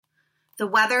The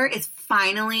weather is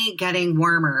finally getting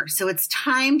warmer, so it's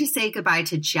time to say goodbye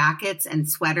to jackets and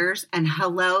sweaters and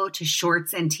hello to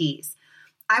shorts and tees.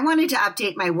 I wanted to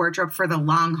update my wardrobe for the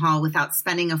long haul without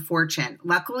spending a fortune.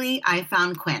 Luckily, I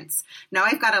found Quince. Now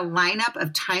I've got a lineup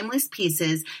of timeless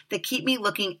pieces that keep me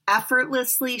looking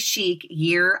effortlessly chic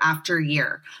year after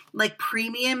year, like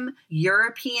premium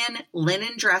European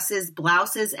linen dresses,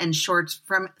 blouses, and shorts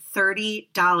from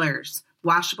 $30.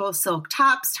 Washable silk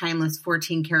tops, timeless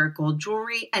 14-karat gold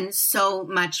jewelry, and so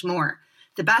much more.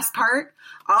 The best part?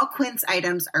 All Quince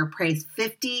items are priced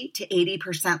 50 to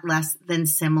 80% less than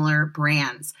similar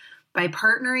brands. By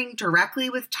partnering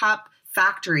directly with top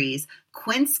factories,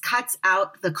 Quince cuts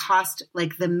out the cost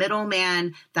like the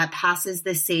middleman that passes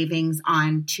the savings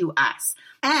on to us.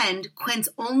 And Quince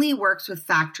only works with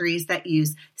factories that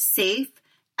use safe,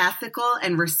 ethical,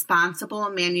 and responsible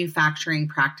manufacturing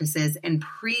practices and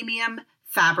premium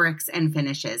fabrics and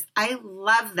finishes. I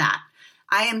love that.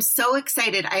 I am so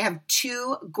excited. I have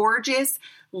 2 gorgeous,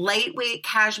 lightweight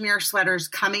cashmere sweaters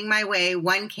coming my way,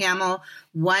 one camel,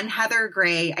 one heather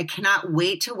gray. I cannot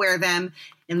wait to wear them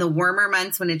in the warmer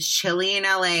months when it's chilly in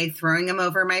LA. Throwing them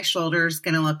over my shoulders,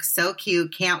 going to look so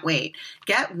cute. Can't wait.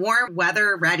 Get warm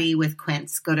weather ready with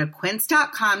Quince. Go to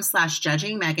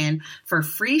quince.com/judgingmegan for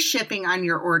free shipping on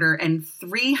your order and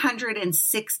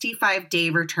 365-day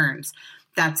returns.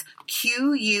 That's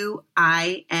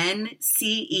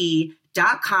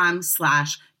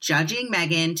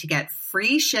QUINCE.com/judgingmegan to get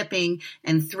free shipping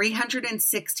and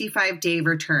 365-day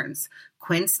returns.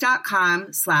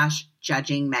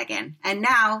 Quince.com/judgingmegan. And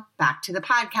now back to the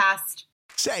podcast.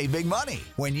 Save big money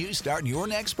when you start your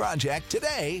next project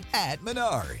today at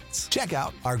Menards. Check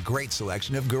out our great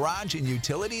selection of garage and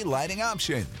utility lighting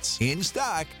options. In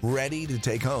stock, ready to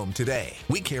take home today.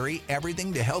 We carry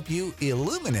everything to help you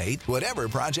illuminate whatever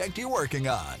project you're working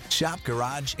on. Shop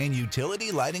garage and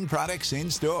utility lighting products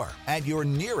in store at your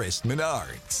nearest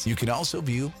Menards. You can also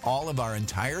view all of our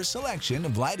entire selection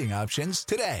of lighting options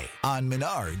today on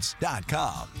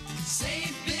Menards.com.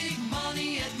 Save big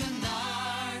money at Menards.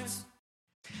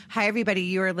 Hi, everybody.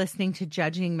 You are listening to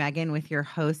Judging Megan with your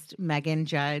host, Megan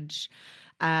Judge.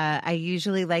 I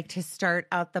usually like to start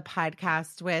out the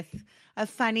podcast with a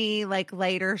funny,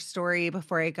 lighter story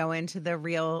before I go into the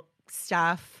real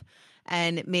stuff.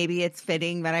 And maybe it's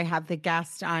fitting that I have the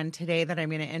guest on today that I'm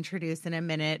going to introduce in a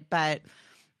minute. But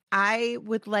I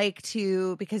would like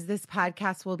to, because this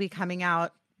podcast will be coming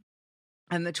out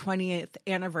on the 20th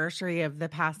anniversary of the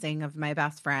passing of my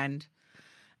best friend,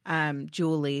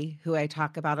 Julie, who I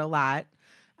talk about a lot.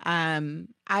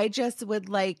 I just would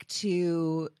like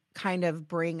to kind of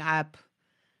bring up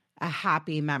a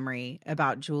happy memory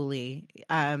about Julie.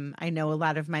 I know a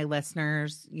lot of my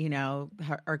listeners,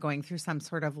 are going through some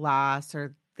sort of loss,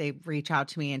 or they reach out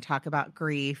to me and talk about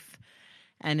grief.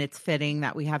 And it's fitting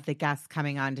that we have the guests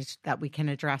coming on that we can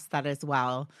address that as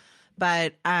well.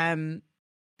 But,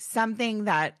 something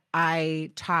that I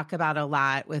talk about a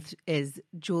lot is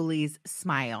Julie's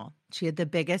smile. She had the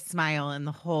biggest smile in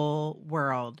the whole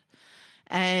world.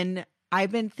 And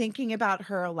I've been thinking about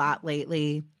her a lot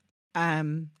lately.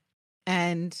 And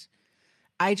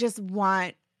I just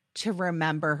want to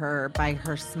remember her by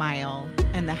her smile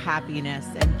and the happiness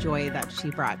and joy that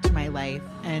she brought to my life.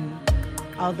 And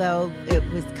although it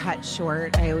was cut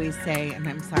short, I always say, and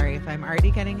I'm sorry if I'm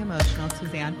already getting emotional,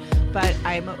 Suzanne, but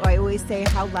I always say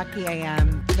how lucky I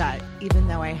am that even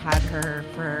though I had her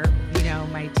for,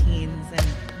 my teens and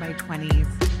my 20s,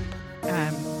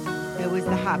 it was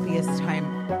the happiest time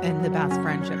and the best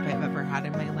friendship I've ever had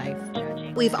in my life.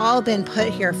 We've all been put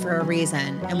here for a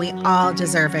reason, and we all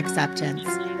deserve acceptance.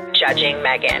 Judging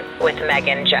Megan with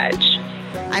Megan Judge.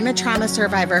 I'm a trauma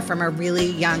survivor from a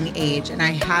really young age, and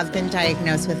I have been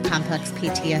diagnosed with complex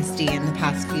PTSD in the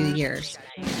past few years.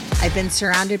 I've been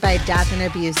surrounded by death and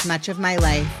abuse much of my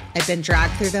life. I've been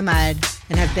dragged through the mud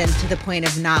and have been to the point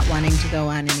of not wanting to go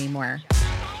on anymore.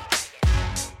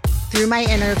 Through my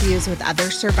interviews with other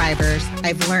survivors,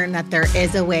 I've learned that there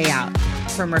is a way out.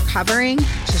 From recovering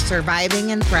to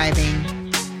surviving and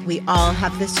thriving, we all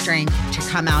have the strength to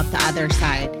come out the other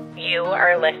side. You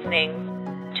are listening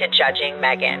to Judging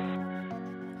Megan.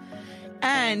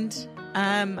 And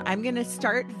I'm going to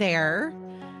start there.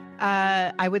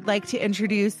 I would like to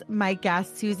introduce my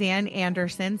guest, Suzanne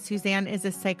Anderson. Suzanne is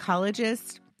a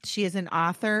psychologist. She is an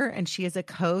author and she is a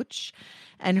coach.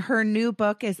 And her new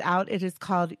book is out. It is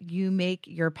called You Make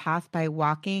Your Path by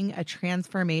Walking, a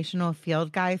transformational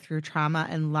field guide through trauma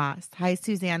and loss. Hi,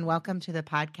 Suzanne. Welcome to the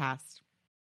podcast.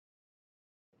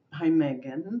 Hi,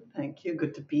 Megan. Thank you.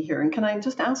 Good to be here. And can I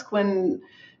just ask when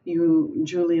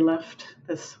Julie left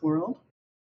this world?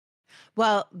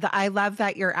 Well, I love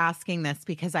that you're asking this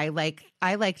because I like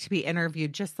to be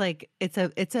interviewed. Just like it's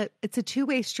a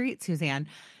two-way street, Suzanne.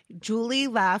 Julie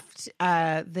left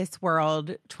this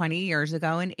world 20 years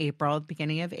ago in April,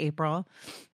 beginning of April,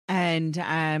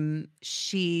 and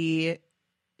she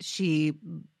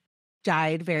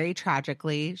died very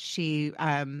tragically.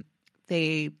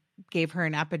 They gave her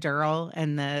an epidural,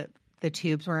 and the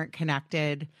tubes weren't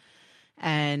connected,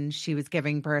 and she was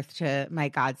giving birth to my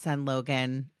godson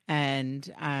Logan, and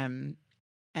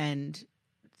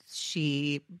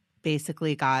she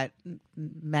basically got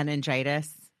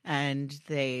meningitis, and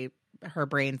her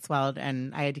brain swelled,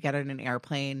 and I had to get on an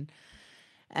airplane,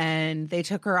 and they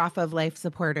took her off of life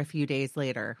support a few days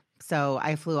later. So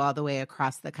I flew all the way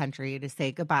across the country to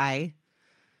say goodbye.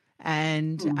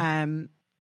 And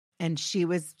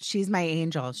she's my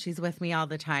angel. She's with me all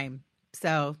the time.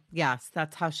 So yes,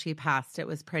 that's how she passed. It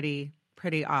was pretty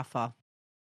awful.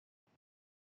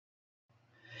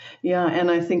 Yeah, and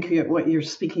I think what you're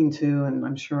speaking to, and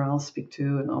I'm sure I'll speak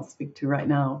to right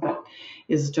now, but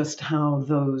is just how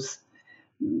those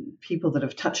people that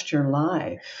have touched your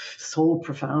life so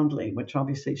profoundly, which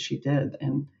obviously she did,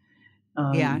 and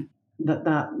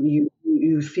that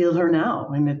you feel her now,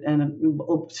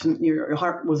 and your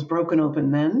heart was broken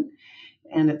open then,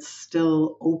 and it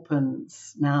still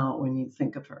opens now when you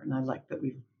think of her. And I like that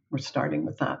we're starting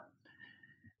with that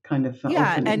kind of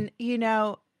opening.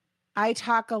 And I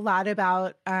talk a lot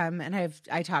about, and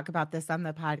I talk about this on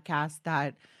the podcast,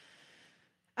 that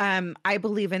I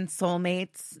believe in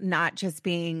soulmates, not just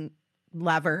being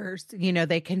lovers.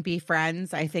 They can be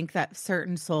friends. I think that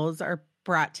certain souls are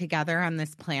brought together on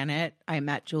this planet. I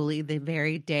met Julie the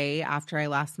very day after I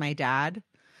lost my dad.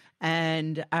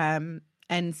 And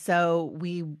so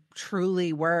we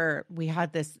truly we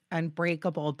had this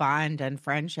unbreakable bond and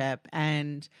friendship.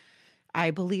 And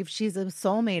I believe she's a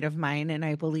soulmate of mine, and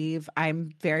I believe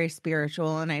I'm very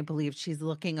spiritual, and I believe she's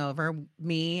looking over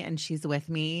me and she's with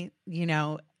me,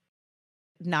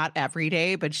 not every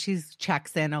day, but she's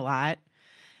checks in a lot.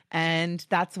 And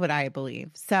that's what I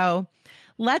believe. So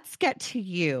let's get to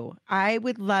you. I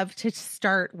would love to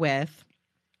start with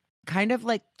kind of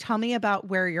like, tell me about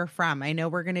where you're from. I know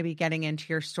we're going to be getting into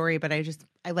your story, but I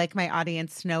like my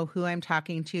audience to know who I'm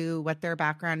talking to, what their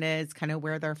background is, kind of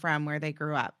where they're from, where they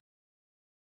grew up.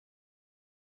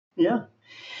 Yeah.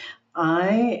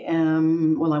 I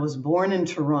was born in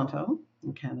Toronto,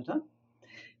 in Canada,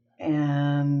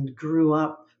 and grew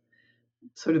up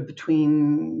sort of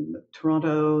between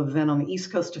Toronto, then on the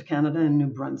east coast of Canada and New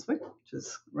Brunswick, which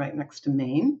is right next to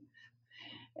Maine,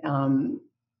 in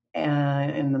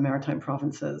the Maritime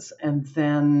provinces, and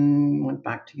then went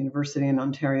back to university in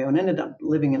Ontario and ended up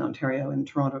living in Ontario and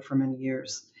Toronto for many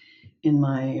years in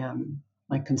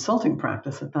my consulting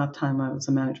practice. At that time, I was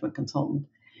a management consultant.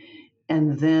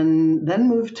 And then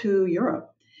moved to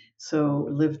Europe. So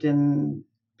lived in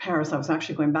Paris. I was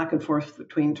actually going back and forth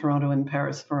between Toronto and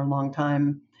Paris for a long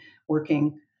time,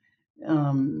 working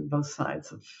both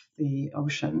sides of the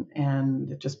ocean.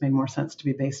 And it just made more sense to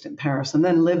be based in Paris. And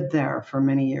then lived there for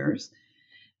many years.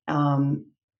 And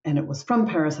it was from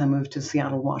Paris I moved to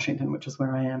Seattle, Washington, which is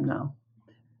where I am now.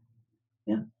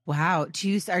 Yeah. Wow.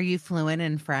 Are you fluent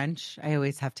in French? I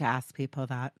always have to ask people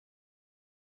that.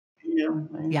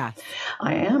 Yeah,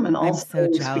 I am, and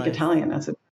also speak Italian as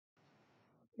a.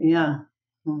 Yeah.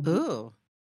 Mm-hmm. Ooh,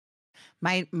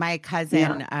 my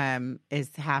cousin is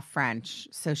half French,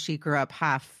 so she grew up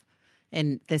half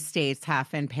in the States,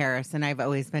 half in Paris, and I've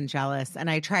always been jealous. And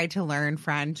I tried to learn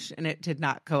French, and it did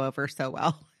not go over so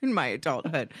well in my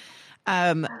adulthood.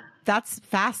 That's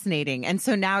fascinating. And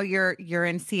so now you're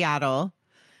in Seattle,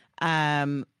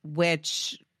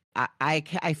 which.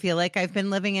 I feel like I've been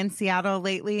living in Seattle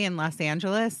lately, in Los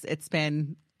Angeles. It's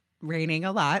been raining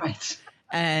a lot. Right.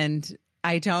 And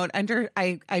I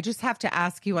just have to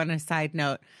ask you on a side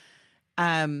note.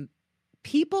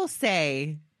 People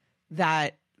say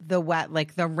that the wet,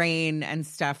 like the rain and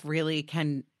stuff, really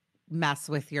can mess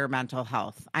with your mental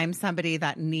health. I'm somebody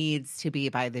that needs to be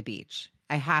by the beach.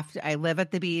 I live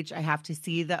at the beach. I have to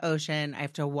see the ocean. I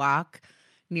have to walk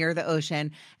near the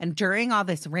ocean. And during all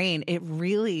this rain, I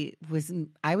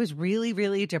was really,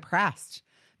 really depressed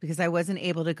because I wasn't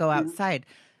able to go outside.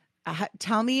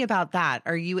 Tell me about that.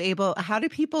 How do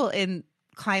people in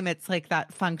climates like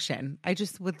that function? I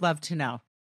just would love to know.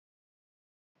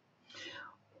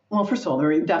 Well, first of all,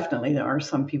 there are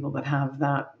some people that have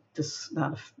that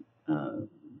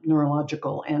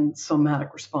neurological and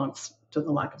somatic response to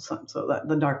the lack of sun, so that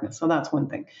the darkness. So that's one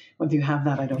thing. Whether you have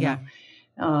that, I don't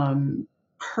know.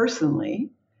 Personally,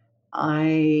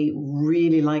 I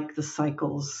really like the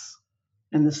cycles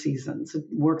and the seasons. It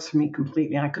works for me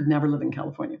completely. I could never live in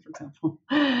California, for example,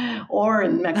 or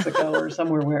in Mexico or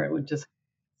somewhere where it would just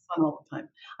sun all the time.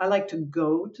 I like to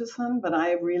go to sun, but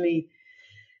I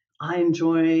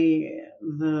enjoy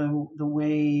the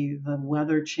way the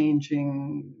weather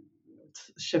changing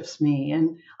shifts me.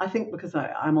 And I think because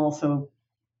I'm also,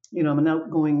 I'm an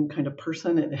outgoing kind of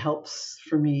person, it helps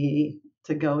for me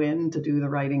to go in to do the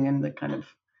writing and the kind of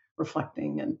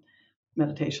reflecting and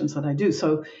meditations that I do.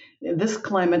 So this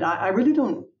climate, I really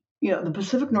don't, the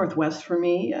Pacific Northwest for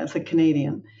me as a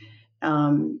Canadian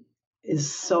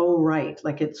is so right.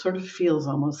 Like it sort of feels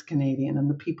almost Canadian, and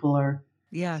the people are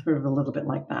sort of a little bit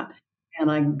like that. And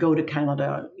I go to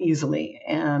Canada easily,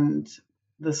 and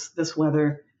this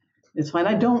weather is fine.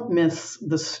 I don't miss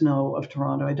the snow of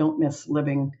Toronto. I don't miss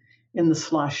living in the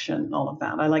slush and all of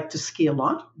that. I like to ski a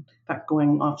lot. In fact,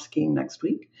 going off skiing next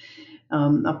week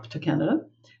up to Canada.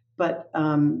 But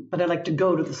I like to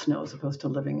go to the snow as opposed to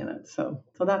living in it. So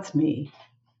that's me.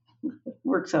 It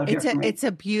works out here for me. It's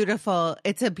a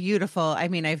beautiful. I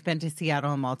mean, I've been to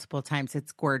Seattle multiple times.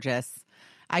 It's gorgeous.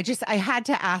 I had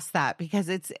to ask that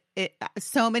because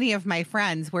so many of my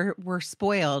friends were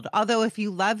spoiled. Although if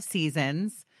you love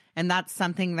seasons and that's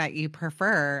something that you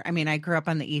prefer, I mean, I grew up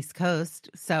on the East Coast,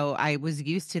 so I was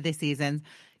used to the seasons.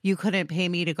 You couldn't pay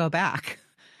me to go back.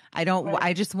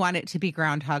 I just want it to be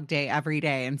Groundhog Day every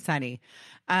day and sunny.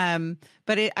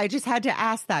 But I just had to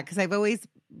ask that because I've always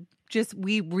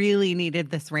we really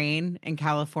needed this rain in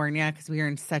California because we were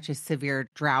in such a severe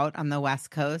drought on the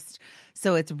West Coast.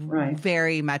 So it's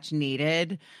very much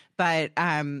needed. But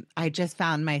I just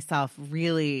found myself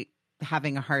really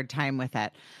having a hard time with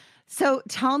it. So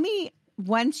tell me,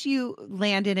 once you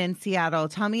landed in Seattle,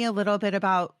 tell me a little bit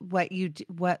about like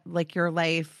your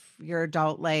life, your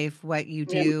adult life, what you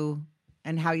do,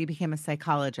 and how you became a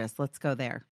psychologist. Let's go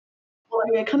there. Well,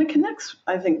 it kind of connects,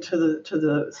 I think, to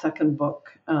the second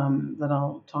book that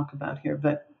I'll talk about here.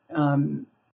 But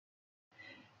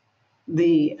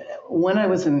when I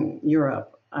was in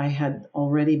Europe, I had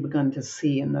already begun to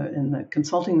see in the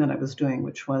consulting that I was doing,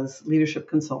 which was leadership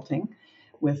consulting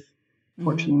with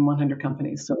Fortune 100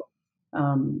 companies. So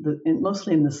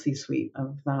mostly in the C-suite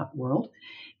of that world.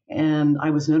 And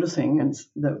I was noticing, and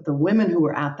the women who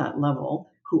were at that level,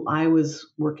 who I was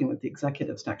working with the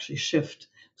executives to actually shift,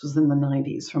 this was in the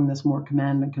 90s, from this more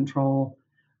command and control,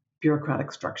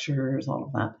 bureaucratic structures, all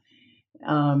of that.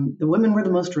 The women were the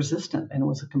most resistant, and it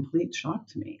was a complete shock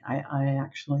to me. I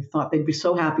actually thought they'd be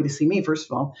so happy to see me. First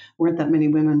of all, weren't that many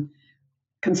women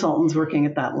consultants working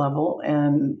at that level,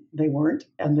 and they weren't,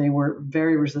 and they were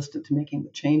very resistant to making the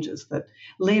changes that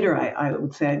later I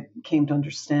would say I came to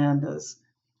understand as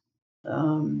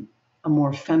a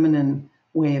more feminine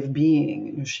way of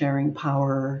being, sharing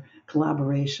power,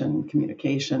 collaboration,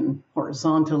 communication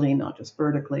horizontally, not just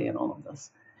vertically, and all of this.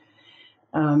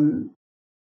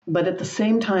 But at the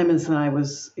same time as I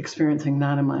was experiencing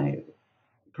that in my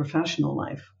professional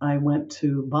life, I went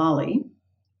to Bali,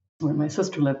 where my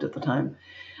sister lived at the time.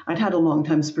 I'd had a long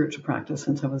time spiritual practice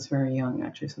since I was very young,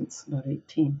 actually since about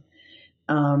 18.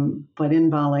 But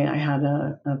in Bali, I had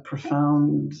a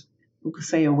profound, we could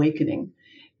say, awakening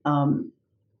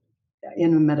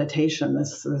in a meditation.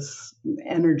 This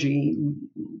energy,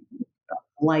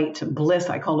 light, bliss,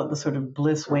 I call it the sort of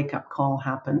bliss wake-up call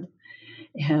happened.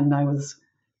 And I was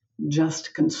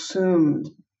just consumed.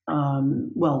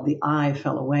 The eye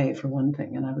fell away for one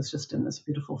thing, and I was just in this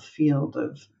beautiful field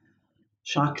of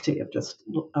Shakti, of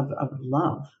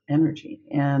love, energy.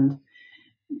 And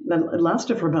it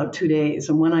lasted for about 2 days.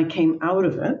 And when I came out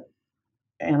of it,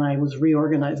 and I was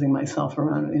reorganizing myself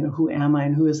around, who am I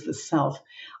and who is this self,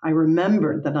 I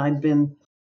remembered that I'd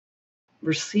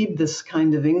received this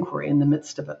kind of inquiry in the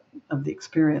midst of it, of the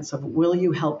experience of, will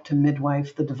you help to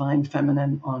midwife the divine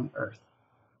feminine on earth?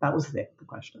 That was the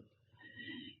question.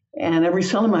 And every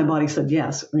cell in my body said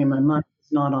yes. I mean, my mind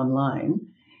was not online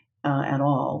at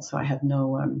all, so I had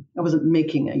I wasn't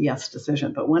making a yes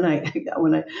decision. But when I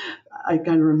kind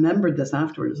of remembered this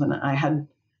afterwards, and I had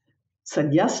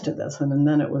said yes to this, and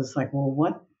then it was like, well,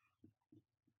 what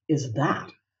is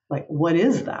that? Like, what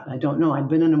is that? I don't know. I'd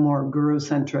been in a more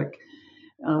guru-centric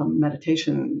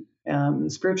meditation,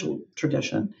 spiritual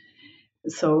tradition,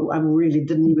 so I really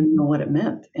didn't even know what it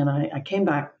meant. And I came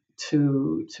back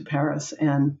to Paris,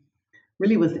 and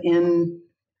really within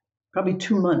probably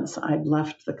 2 months, I'd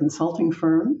left the consulting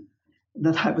firm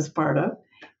that I was part of,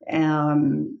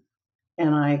 and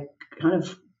I kind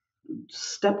of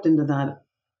stepped into that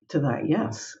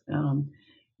yes.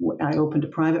 I opened a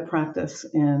private practice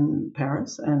in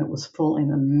Paris, and it was full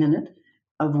in a minute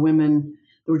of women.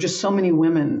 There were just so many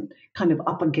women kind of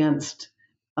up against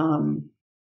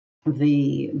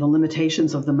the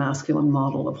limitations of the masculine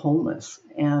model of wholeness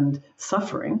and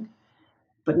suffering,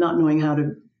 but not knowing how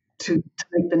to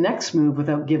make the next move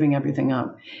without giving everything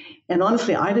up. And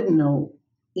honestly, I didn't know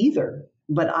either,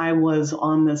 but I was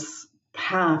on this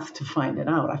path to find it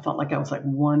out. I felt like I was like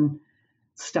one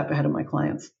step ahead of my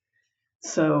clients.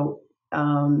 So,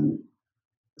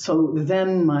 so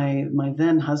then my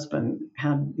then husband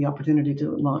had the opportunity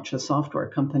to launch a software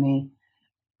company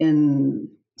in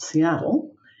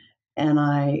Seattle, and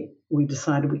we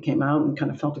decided, we came out and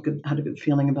kind of had a good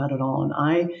feeling about it all. And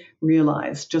I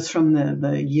realized just from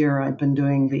the year I'd been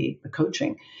doing the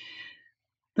coaching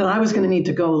that I was going to need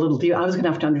to go a little deeper. I was going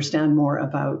to have to understand more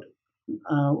about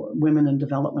women in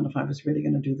development if I was really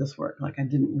going to do this work. Like, I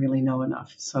didn't really know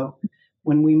enough. So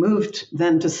when we moved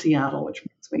then to Seattle, which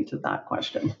brings me to that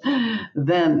question,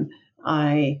 then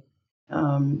I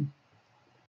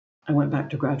went back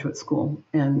to graduate school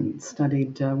and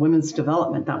studied women's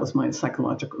development. That was my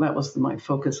my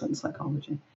focus in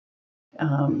psychology,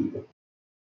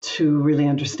 to really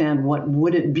understand what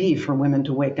would it be for women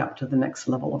to wake up to the next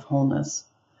level of wholeness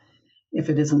if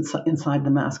it isn't inside the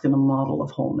masculine model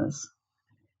of wholeness.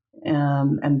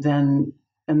 And then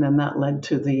that led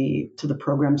to the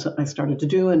programs that I started to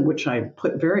do, and which I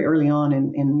put very early on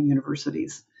in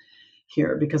universities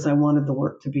here, because I wanted the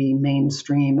work to be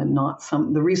mainstream and not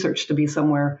the research to be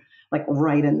somewhere like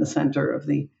right in the center of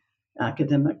the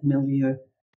academic milieu.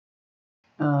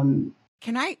 Can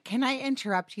I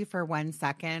interrupt you for 1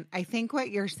 second? I think what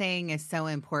you're saying is so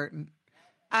important.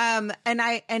 And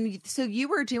so you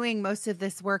were doing most of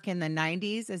this work in the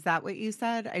 90s. Is that what you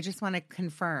said? I just want to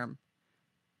confirm.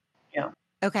 Yeah.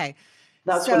 Okay.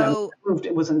 That's when I moved.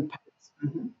 It was in Paris.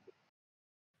 Mm-hmm.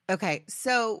 Okay.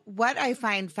 So what I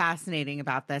find fascinating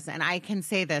about this, and I can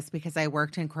say this because I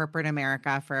worked in corporate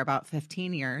America for about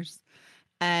 15 years,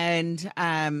 and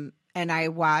I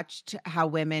watched how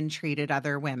women treated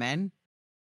other women,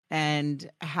 and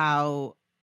how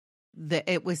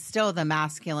it was still the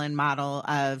masculine model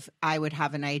of, I would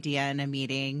have an idea in a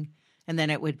meeting and then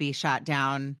it would be shot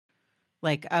down.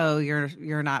 Like, oh,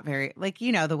 you're not very, like,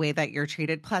 the way that you're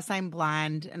treated. Plus I'm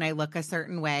blonde and I look a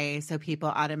certain way. So people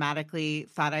automatically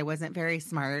thought I wasn't very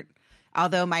smart,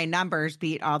 although my numbers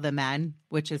beat all the men,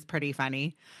 which is pretty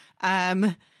funny.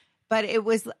 But it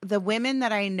was the women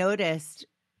that I noticed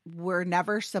were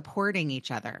never supporting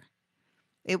each other.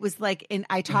 It was like, and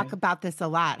I talk about this a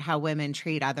lot, how women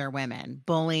treat other women.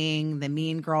 Bullying, the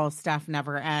mean girl stuff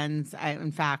never ends.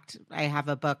 In fact, I have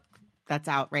a book that's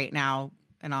out right now,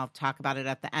 and I'll talk about it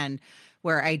at the end,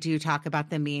 where I do talk about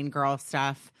the mean girl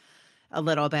stuff a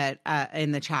little bit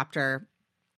in the chapter.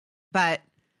 But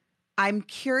I'm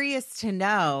curious to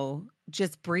know,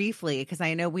 just briefly, because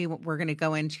I know we're going to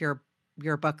go into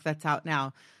your book that's out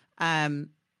now,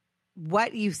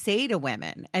 what you say to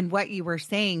women and what you were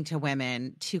saying to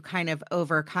women to kind of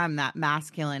overcome that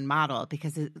masculine model.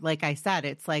 Because like I said,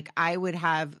 it's like I would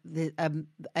have an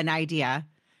idea,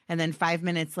 and then 5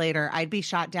 minutes later I'd be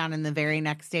shot down, and the very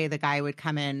next day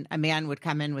a man would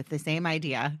come in with the same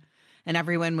idea, and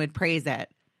everyone would praise it.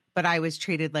 But I was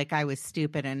treated like I was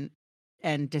stupid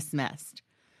and dismissed.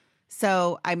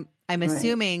 So I'm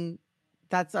assuming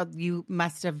you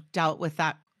must have dealt with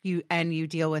that. You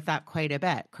deal with that quite a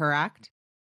bit, correct?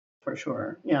 For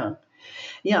sure. Yeah.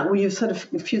 Yeah. Well, you've said a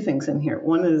few things in here.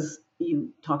 One is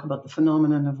you talk about the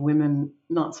phenomenon of women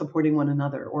not supporting one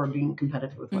another or being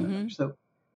competitive with one another. So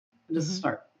just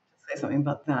start to say something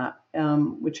about that,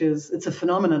 which is, it's a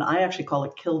phenomenon. I actually call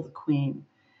it kill the queen.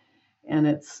 And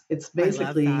it's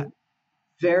basically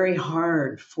very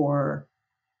hard for,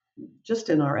 just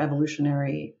in our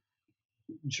evolutionary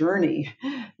journey,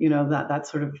 that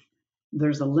sort of,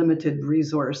 there's a limited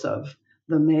resource of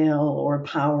the male or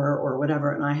power or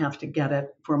whatever, and I have to get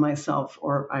it for myself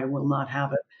or I will not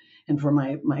have it, and for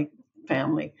my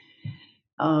family.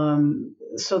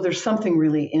 So there's something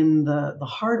really in the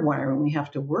hardwiring we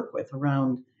have to work with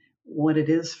around what it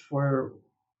is for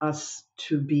us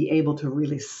to be able to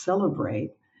really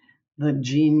celebrate the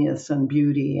genius and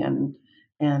beauty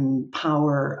and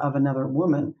power of another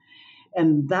woman.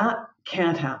 And that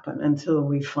can't happen until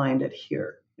we find it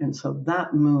here. And so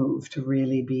that move to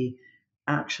really be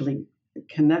actually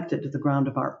connected to the ground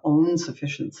of our own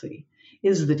sufficiency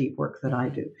is the deep work that I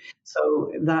do.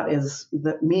 So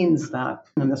that means that,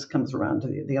 and this comes around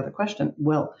to the other question.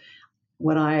 Well,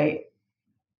 what I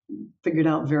figured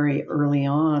out very early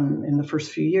on in the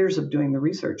first few years of doing the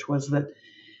research was that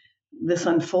this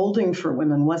unfolding for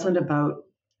women wasn't about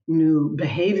new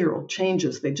behavioral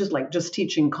changes. They just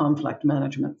teaching conflict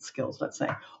management skills, let's say,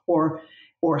 or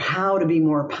how to be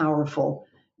more powerful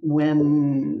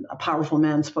when a powerful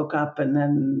man spoke up and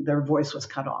then their voice was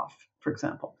cut off, for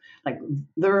example. Like,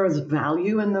 there is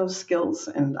value in those skills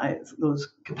and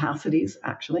those capacities,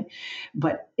 actually.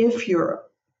 But if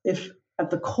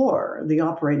at the core, the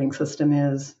operating system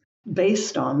is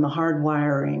based on the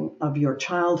hardwiring of your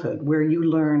childhood, where you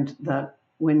learned that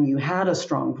when you had a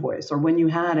strong voice, or when you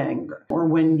had anger, or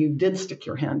when you did stick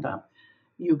your hand up,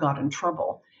 you got in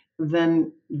trouble,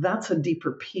 then that's a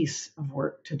deeper piece of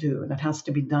work to do. And it has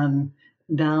to be done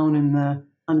down in the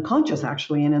unconscious,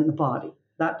 actually, and in the body.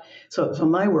 So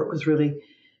my work was really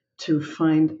to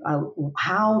find out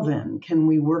how then can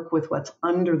we work with what's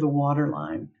under the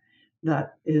waterline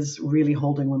that is really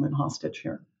holding women hostage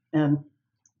here. And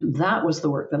that was the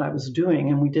work that I was doing,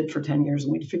 and we did for 10 years,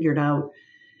 and we figured out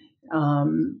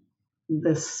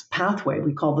this pathway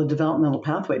we call the developmental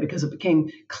pathway, because it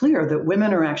became clear that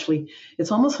women are actually,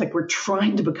 it's almost like we're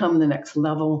trying to become the next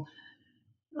level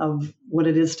of what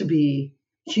it is to be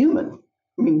human.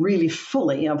 I mean, really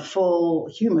fully a full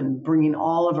human, bringing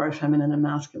all of our feminine and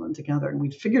masculine together. And we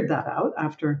figured that out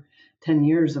after 10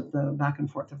 years of the back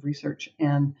and forth of research.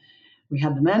 And we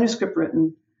had the manuscript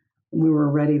written, and we were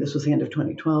ready. This was the end of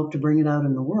 2012 to bring it out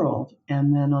in the world.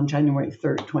 And then on January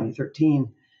 3rd,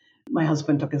 2013, my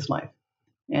husband took his life.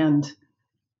 And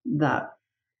that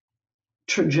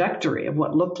trajectory of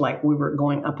what looked like we were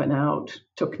going up and out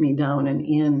took me down and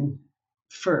in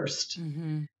first.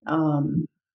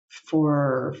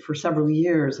 For several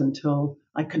years, until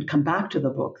I could come back to the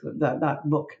book, that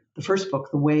book, the first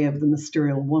book, The Way of the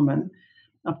Mysterial Woman,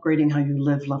 Upgrading How You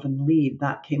Live, Love, and Lead.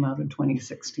 That came out in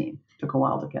 2016. Took a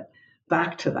while to get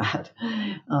back to that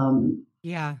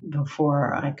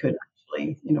before I could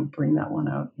actually, bring that one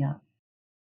out. Yeah.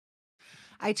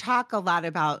 I talk a lot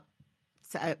about,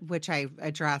 which I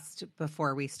addressed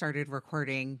before we started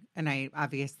recording, and I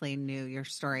obviously knew your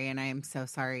story, and I am so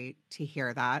sorry to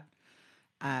hear that.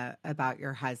 About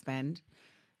your husband.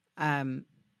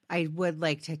 I would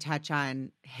like to touch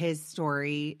on his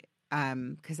story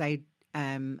because I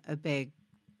am a big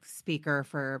speaker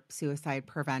for suicide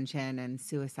prevention and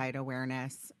suicide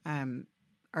awareness.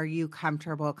 Are you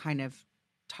comfortable kind of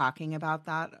talking about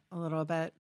that a little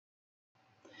bit?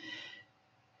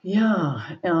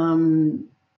 Yeah.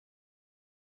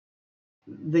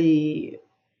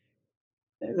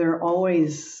 There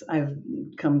always, I've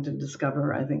come to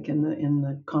discover, I think, in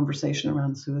the conversation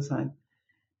around suicide,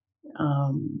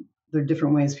 there are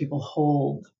different ways people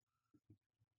hold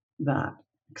that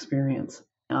experience.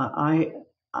 I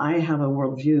have a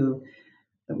worldview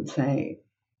that would say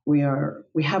we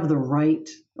have the right,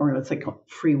 or let's say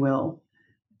free will,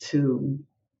 to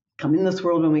come in this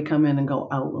world when we come in and go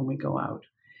out when we go out.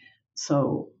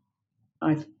 So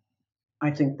I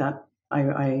think that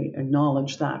I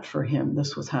acknowledge that for him,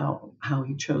 this was how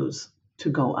he chose to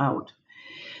go out.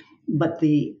 But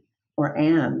the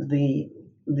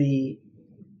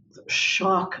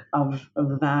shock of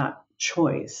that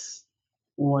choice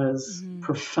was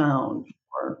profound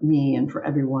for me and for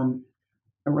everyone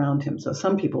around him. So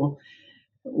some people,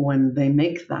 when they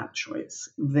make that choice,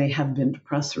 they have been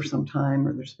depressed for some time,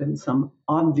 or there's been some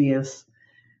obvious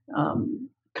kind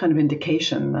of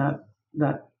indication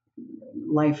that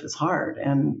life is hard,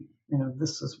 and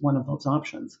this is one of those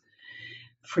options.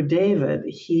 For David,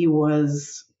 he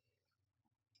was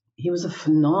a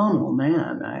phenomenal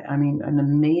man. I mean, an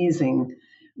amazing,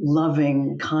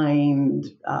 loving, kind,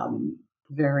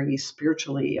 very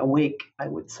spiritually awake, I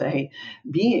would say,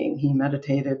 being. He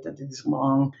meditated at this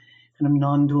long kind of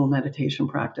non-dual meditation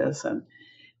practice, and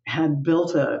had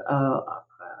built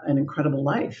an incredible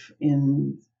life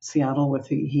in Seattle.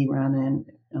 He ran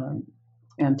an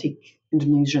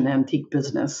Indonesian antique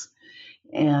business,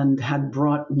 and had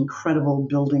brought incredible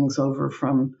buildings over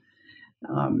from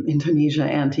Indonesia,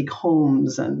 antique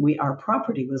homes, and our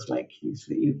property was like,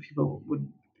 people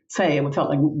would say, it felt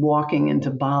like walking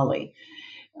into Bali.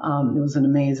 It was an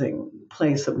amazing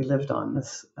place that we lived on,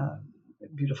 this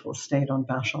beautiful estate on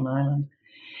Vashon Island.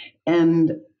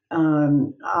 And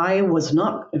I was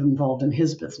not involved in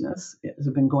his business. It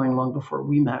had been going long before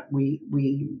we met. We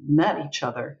met each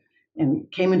other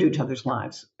and came into each other's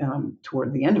lives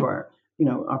toward the end of our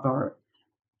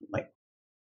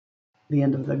the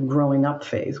end of the growing up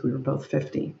phase. We were both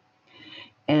 50,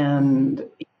 and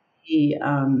he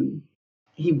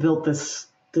built this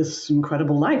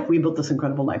incredible life. We built this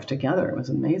incredible life together. It was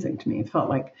amazing to me. It felt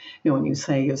like, when you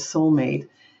say your soulmate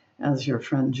as your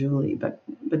friend Julie, but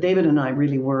David and I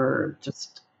really were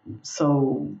just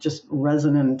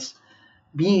resonant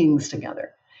beings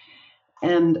together.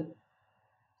 And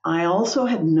I also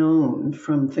had known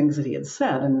from things that he had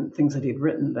said and things that he had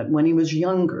written that when he was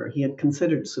younger, he had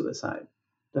considered suicide.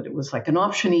 that it was like an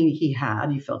option he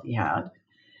felt he had.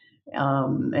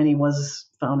 And he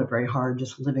found it very hard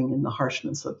just living in the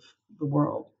harshness of the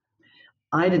world.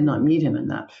 I did not meet him in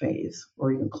that phase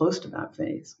or even close to that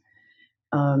phase.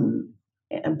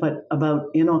 But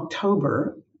in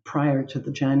October, prior to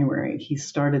the January, he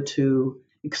started to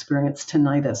experience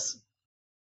tinnitus.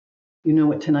 You know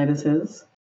what tinnitus is?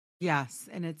 Yes,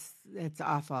 and it's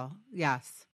awful.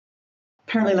 Yes.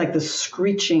 Apparently like the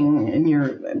screeching in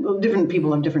different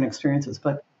people have different experiences,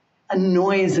 but a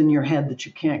noise in your head that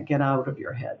you can't get out of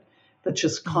your head, that's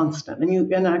just constant.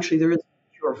 And actually there is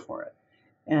a cure for it.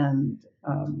 And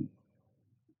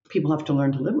people have to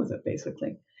learn to live with it,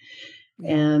 basically.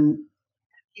 And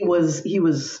he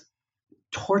was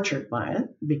tortured by it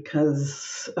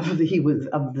because of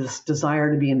this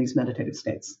desire to be in these meditative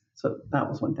states. So that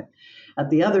was one thing.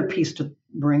 The other piece to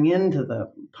bring into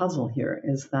the puzzle here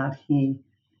is that he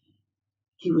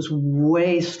was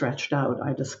way stretched out,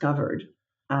 I discovered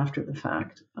after the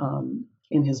fact,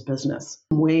 in his business,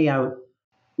 way out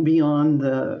beyond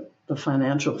the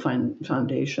financial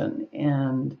foundation.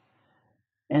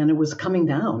 And it was coming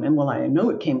down. And I know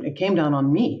it came down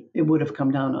on me. It would have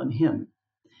come down on him.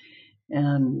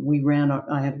 And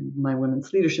I had my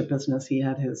women's leadership business. He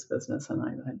had his business, and I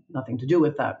had nothing to do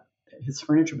with that, his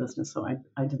furniture business. So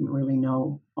I didn't really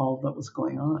know all that was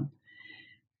going on.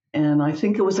 And I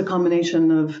think it was a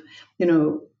combination of,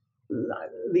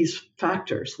 these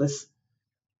factors, this,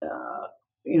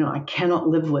 I cannot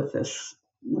live with this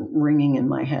ringing in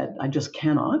my head. I just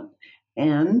cannot.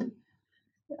 And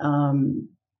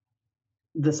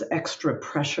this extra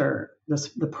pressure,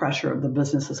 the pressure of the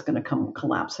business is going to come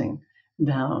collapsing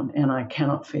down, and I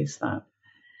cannot face that.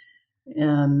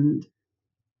 And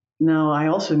now I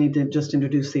also need to just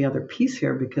introduce the other piece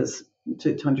here, because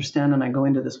to understand, and I go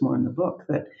into this more in the book,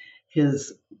 that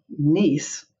his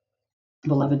niece,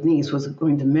 beloved niece, was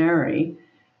going to marry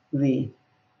the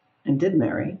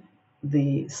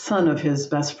son of his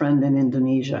best friend in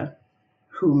Indonesia,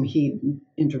 whom he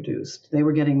introduced. They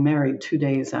were getting married 2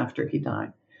 days after he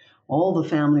died. All the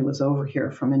family was over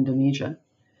here from Indonesia.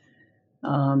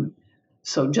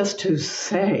 So just to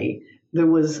say, there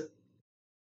was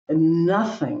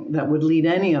nothing that would lead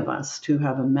any of us to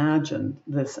have imagined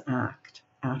this act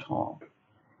at all.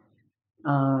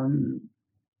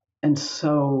 And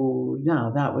so,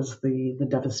 that was the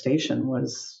devastation,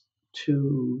 was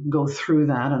to go through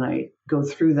that. And I go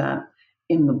through that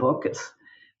in the book. It's,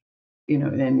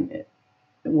 and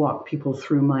walk people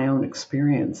through my own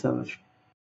experience of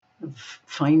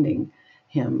finding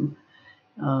him,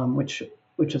 which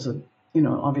is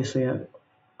obviously a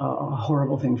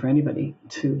horrible thing for anybody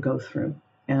to go through.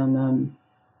 And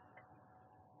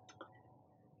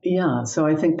so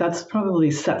I think that's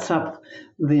probably sets up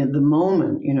the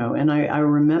moment, and I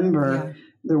remember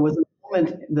there was a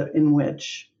moment in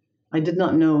which I did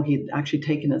not know he'd actually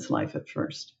taken his life at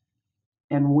first.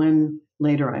 And when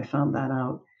later I found that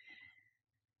out,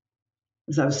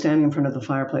 as I was standing in front of the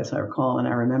fireplace, I recall, and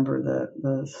I remember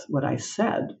what I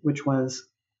said, which was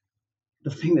the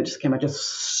thing that just came. I just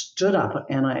stood up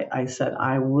and I said,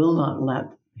 I will not let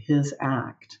his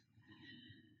act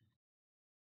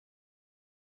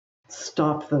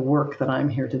stop the work that I'm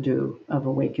here to do of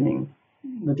awakening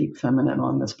the deep feminine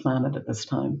on this planet at this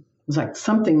time. It was like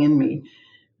something in me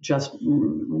just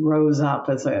rose up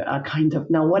as a kind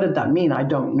of, now what did that mean? I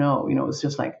don't know. It was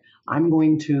just like,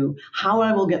 how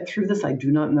I will get through this, I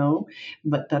do not know,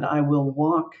 but that I will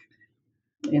walk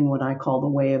in what I call the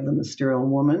way of the mysterious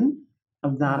woman.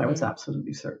 Of that, I was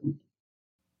absolutely certain.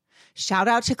 Shout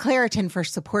out to Claritin for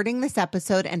supporting this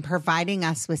episode and providing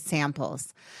us with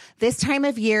samples. This time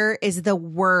of year is the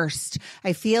worst.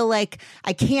 I feel like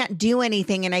I can't do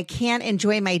anything and I can't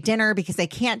enjoy my dinner because I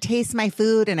can't taste my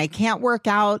food, and I can't work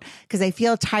out because I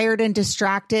feel tired and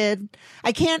distracted.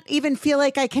 I can't even feel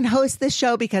like I can host this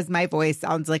show because my voice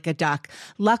sounds like a duck.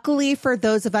 Luckily for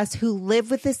those of us who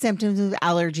live with the symptoms of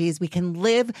allergies, we can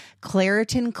live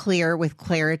Claritin Clear with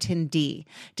Claritin D.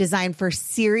 Designed for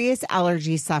serious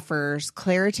allergy sufferers,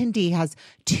 Claritin D has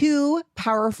 2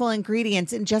 powerful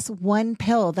ingredients in just one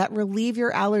pill that relieve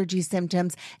your allergy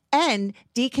symptoms and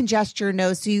decongest your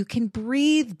nose so you can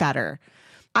breathe better.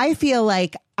 I feel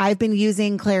like I've been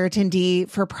using Claritin D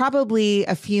for probably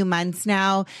a few months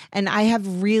now, and I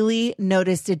have really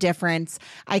noticed a difference.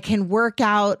 I can work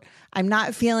out. I'm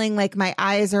not feeling like my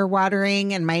eyes are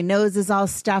watering and my nose is all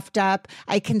stuffed up.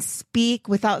 I can speak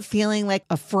without feeling like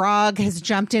a frog has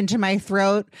jumped into my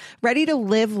throat. Ready to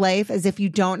live life as if you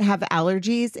don't have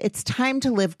allergies? It's time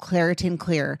to live Claritin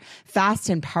Clear. Fast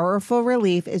and powerful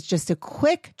relief is just a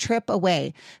quick trip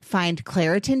away. Find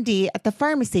Claritin D at the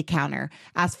pharmacy counter.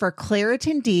 Ask for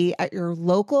Claritin vitamin D at your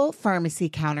local pharmacy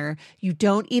counter. You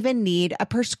don't even need a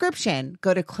prescription.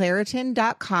 Go to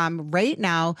Claritin.com right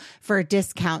now for a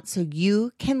discount so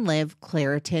you can live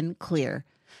Claritin Clear.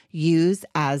 Use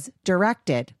as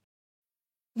directed.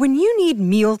 When you need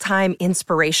mealtime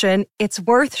inspiration, it's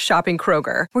worth shopping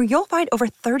Kroger, where you'll find over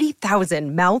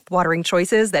 30,000 mouth-watering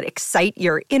choices that excite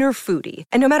your inner foodie.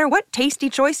 And no matter what tasty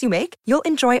choice you make, you'll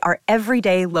enjoy our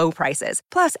everyday low prices,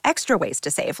 plus extra ways to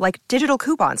save, like digital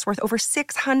coupons worth over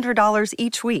 $600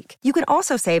 each week. You can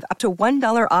also save up to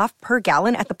 $1 off per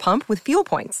gallon at the pump with fuel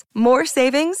points. More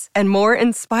savings and more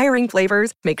inspiring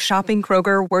flavors make shopping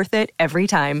Kroger worth it every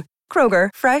time. Kroger,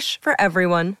 fresh for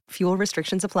everyone. Fuel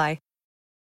restrictions apply.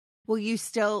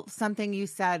 Well, something you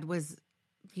said was,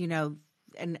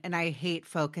 and I hate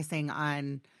focusing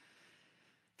on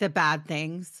the bad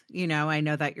things. I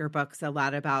know that your book's a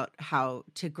lot about how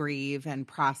to grieve and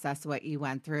process what you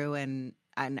went through. And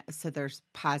so there's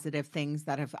positive things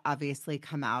that have obviously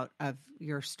come out of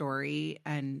your story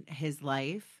and his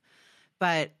life.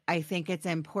 But I think it's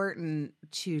important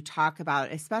to talk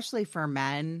about, especially for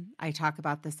men. I talk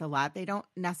about this a lot. They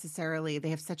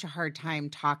have such a hard time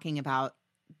talking about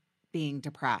being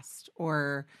depressed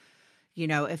or,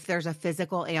 if there's a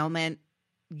physical ailment,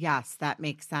 yes, that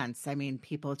makes sense. I mean,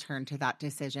 people turn to that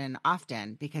decision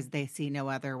often because they see no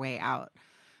other way out.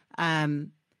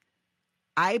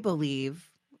 I believe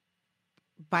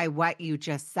by what you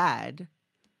just said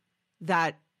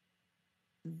that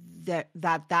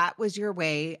was your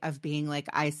way of being like,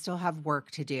 I still have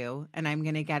work to do and I'm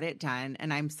going to get it done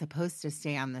and I'm supposed to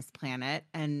stay on this planet.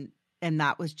 And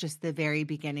that was just the very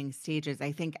beginning stages.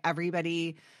 I think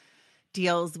everybody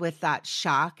deals with that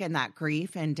shock and that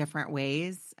grief in different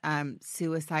ways.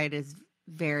 Suicide is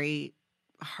very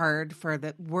hard for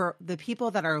the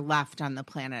people that are left on the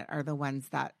planet are the ones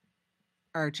that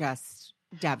are just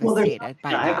devastated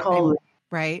by that. I call it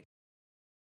right.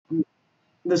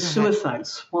 The suicide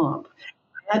swamp.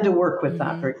 I had to work with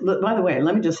that. By the way,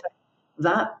 let me just say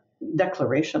that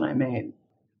declaration I made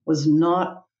was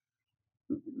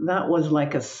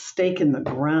like a stake in the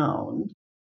ground.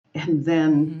 And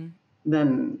then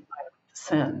I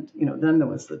descend, then there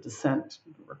was the descent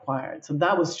required. So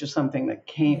that was just something that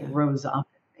rose up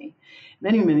in me.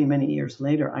 Many, many, many years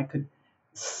later, I could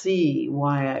see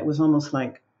why it was almost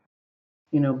like,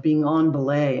 being on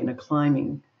belay in a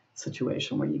climbing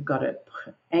situation where you've got to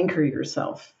anchor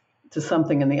yourself to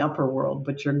something in the upper world,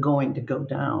 but you're going to go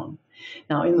down.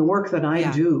 Now, in the work that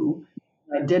I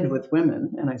did with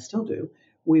women, and I still do,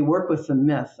 we work with the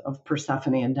myth of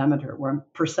Persephone and Demeter, where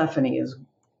Persephone is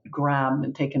grabbed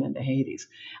and taken into Hades.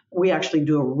 We actually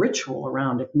do a ritual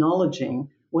around acknowledging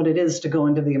what it is to go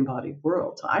into the embodied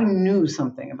world. So I knew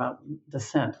something about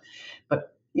descent,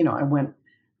 but, I went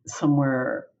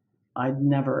somewhere I'd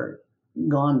never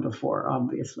gone before,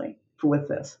 obviously, with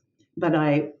this. But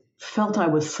I felt I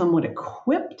was somewhat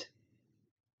equipped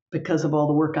because of all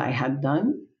the work I had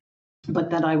done,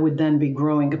 but that I would then be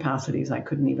growing capacities I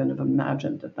couldn't even have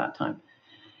imagined at that time.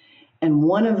 And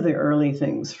one of the early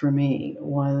things for me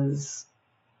was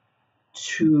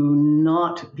to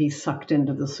not be sucked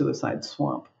into the suicide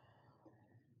swamp.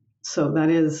 So that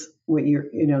is what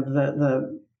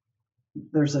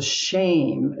there's a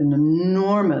shame, an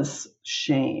enormous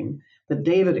shame that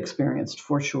David experienced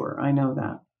for sure. I know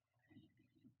that.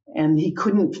 And he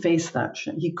couldn't face that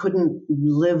shame. He couldn't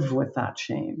live with that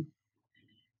shame,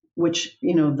 which,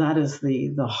 that is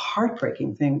the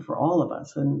heartbreaking thing for all of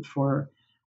us. And for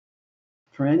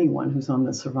anyone who's on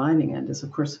the surviving end is,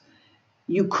 of course,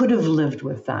 you could have lived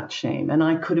with that shame and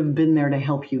I could have been there to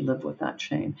help you live with that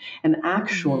shame. And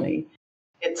actually,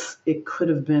 it could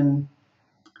have been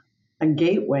a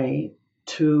gateway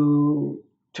to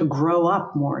grow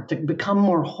up more, to become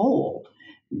more whole,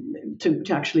 to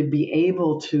actually be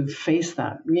able to face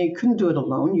that. You couldn't do it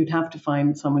alone. You'd have to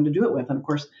find someone to do it with. And of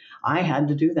course, I had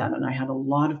to do that. And I had a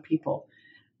lot of people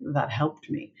that helped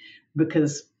me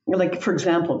because, like, for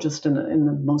example, just in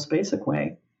the most basic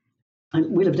way,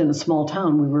 we lived in a small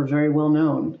town. We were very well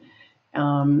known.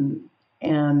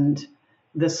 And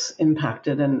this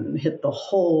impacted and hit the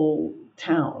whole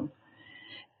town.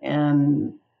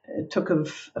 And it took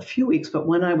a few weeks, but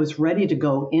when I was ready to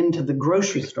go into the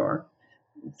grocery store,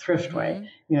 Thriftway,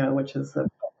 which is the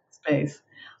space,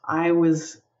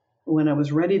 when I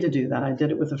was ready to do that, I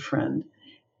did it with a friend,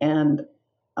 and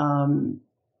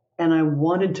I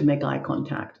wanted to make eye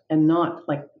contact and not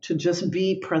like to just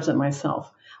be present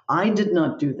myself. I did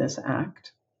not do this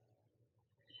act.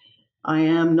 I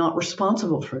am not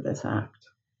responsible for this act,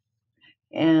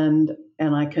 and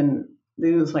I can.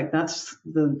 It was like, that's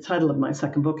the title of my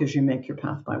second book is You Make Your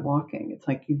Path by Walking. It's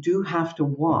like you do have to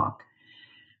walk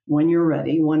when you're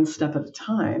ready, one step at a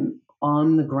time,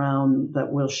 on the ground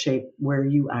that will shape where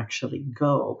you actually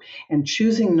go. And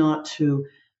choosing not to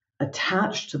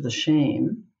attach to the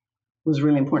shame was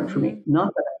really important for me.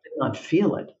 Not that I did not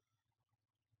feel it.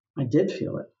 I did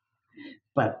feel it,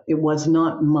 but it was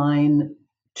not mine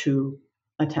to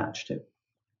attach to.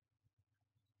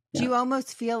 Do you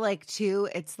almost feel like too,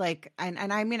 it's like, and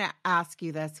I'm going to ask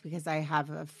you this because I have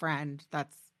a friend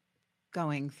that's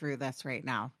going through this right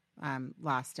now,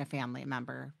 lost a family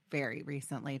member very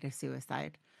recently to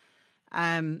suicide.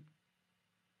 The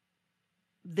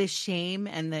shame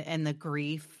and the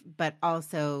grief, but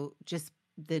also just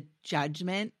the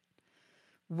judgment.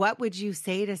 What would you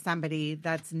say to somebody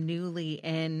that's newly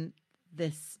in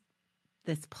this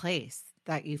place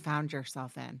that you found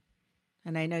yourself in?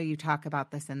 And I know you talk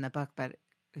about this in the book, but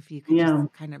if you could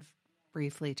just kind of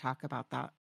briefly talk about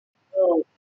that.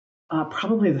 Well,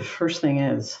 probably the first thing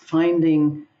is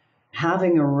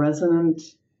having a resonant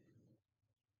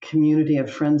community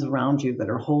of friends around you that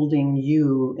are holding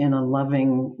you in a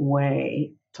loving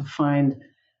way to find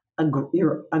a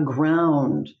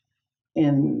ground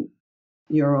in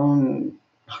your own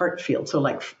heart field. So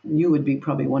like you would be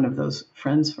probably one of those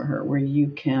friends for her where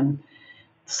you can,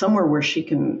 somewhere where she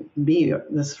can be,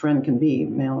 this friend can be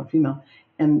male or female,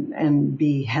 and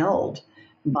be held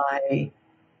by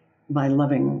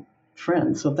loving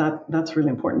friends. So that's really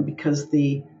important because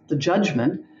the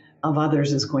judgment of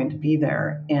others is going to be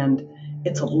there. And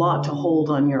it's a lot to hold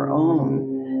on your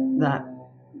own that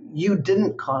you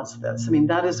didn't cause this. I mean,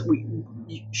 that is,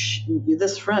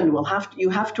 this friend you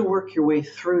have to work your way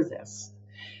through this.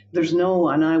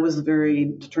 And I was very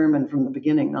determined from the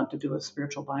beginning not to do a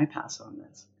spiritual bypass on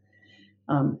this.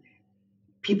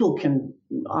 People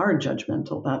are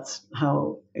judgmental. That's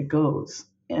how it goes.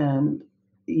 And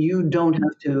you don't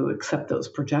have to accept those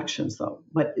projections though,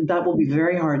 but that will be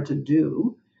very hard to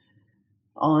do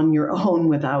on your own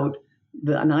without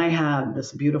and I had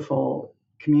this beautiful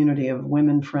community of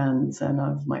women friends and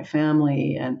of my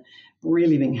family and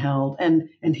really being held and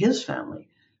his family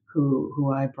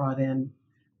who I brought in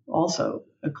also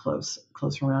a close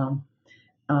around.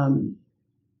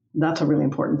 That's a really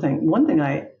important thing. One thing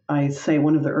I say,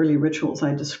 one of the early rituals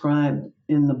I described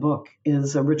in the book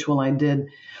is a ritual I did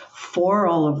for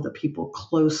all of the people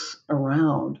close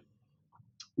around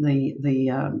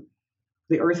the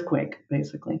earthquake,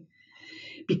 basically.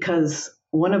 Because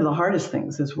one of the hardest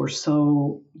things is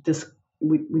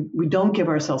we don't give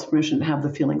ourselves permission to have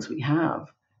the feelings we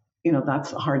have.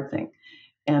 That's a hard thing.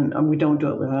 And we don't do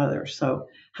it with others. So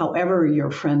however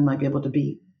your friend might be able to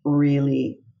be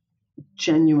really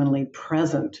genuinely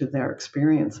present to their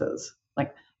experiences,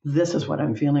 like this is what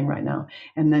I'm feeling right now.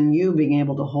 And then you being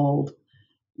able to hold,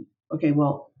 okay,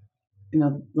 well,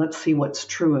 let's see what's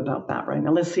true about that right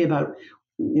now. Let's see about,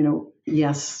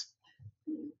 yes,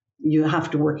 you have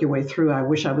to work your way through. I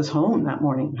wish I was home that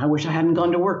morning. I wish I hadn't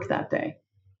gone to work that day.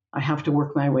 I have to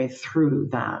work my way through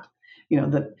that.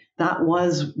 That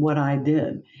was what I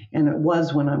did. And it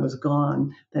was when I was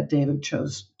gone that David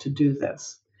chose to do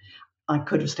this. I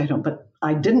could have stayed home, but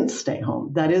I didn't stay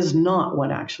home. That is not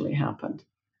what actually happened.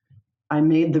 I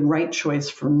made the right choice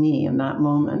for me in that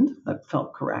moment that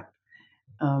felt correct.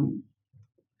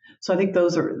 So I think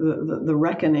those are the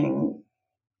reckoning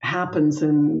happens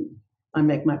in I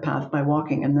make my path by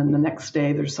walking, and then the next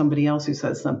day there's somebody else who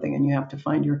says something, and you have to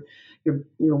find your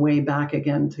way back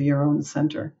again to your own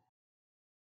center.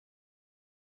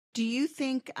 Do you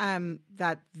think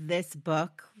that this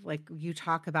book, like you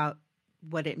talk about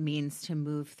what it means to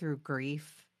move through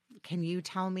grief, can you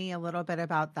tell me a little bit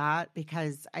about that?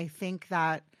 Because I think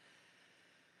that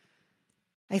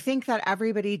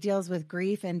everybody deals with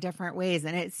grief in different ways,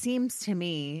 and it seems to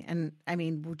me, and I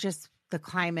mean, just the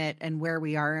climate and where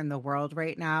we are in the world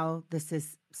right now, this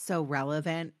is so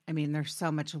relevant. I mean, there's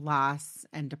so much loss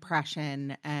and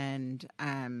depression, and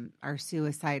our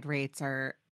suicide rates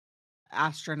are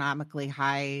astronomically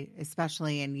high,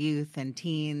 especially in youth and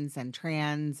teens and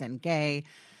trans and gay.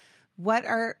 What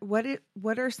are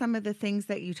some of the things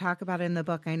that you talk about in the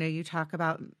book? I know you talk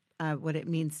about what it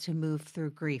means to move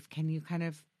through grief. Can you kind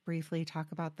of briefly talk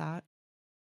about that?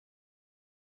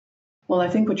 Well, I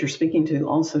think what you're speaking to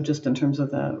also just in terms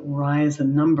of the rise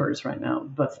in numbers right now,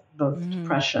 both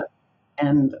depression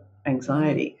and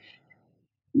anxiety.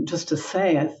 Just to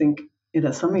say, I think it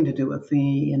has something to do with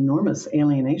the enormous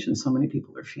alienation so many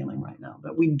people are feeling right now,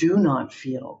 that we do not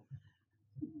feel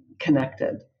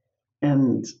connected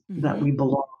and that we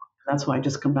belong. That's why I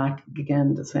just come back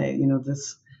again to say,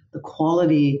 the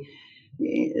quality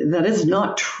that is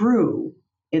not true.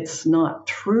 It's not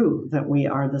true that we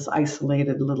are this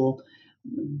isolated little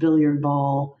billiard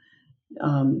ball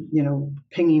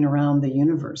pinging around the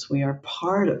universe. We are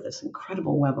part of this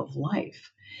incredible web of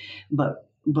life. But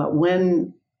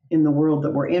when in the world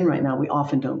that we're in right now, we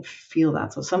often don't feel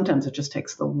that. So sometimes it just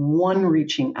takes the one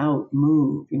reaching out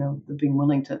move, the being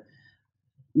willing to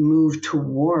move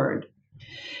toward.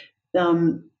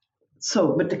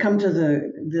 But to come to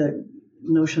the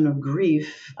notion of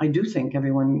grief, I do think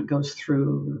everyone goes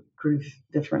through grief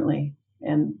differently,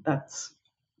 and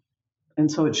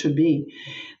so it should be.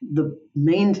 The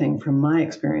main thing from my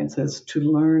experience is to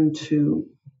learn to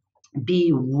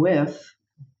be with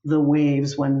the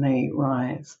waves when they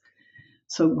rise.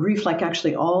 So grief, like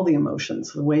actually all the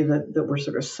emotions, the way that we're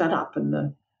sort of set up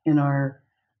in our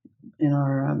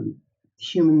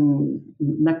human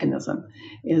mechanism,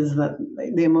 is that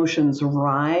the emotions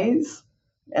rise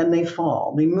and they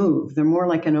fall, they move. They're more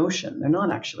like an ocean. They're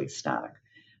not actually static.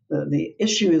 The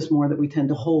issue is more that we tend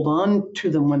to hold on to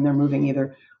them when they're moving.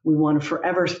 Either we want to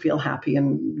forever feel happy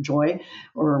and joy,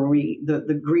 or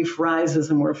the grief rises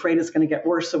and we're afraid it's going to get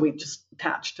worse, so we just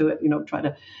attach to it, try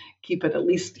to keep it at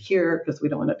least here because we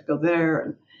don't want it to go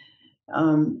there.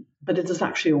 But it is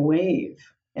actually a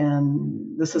wave.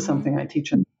 And this is something I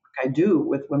teach and I do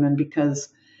with women, because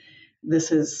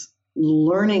this is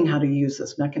learning how to use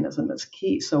this mechanism is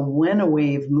key. So when a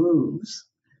wave moves,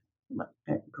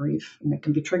 grief, and it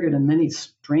can be triggered in many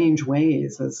strange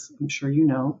ways, as I'm sure you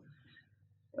know,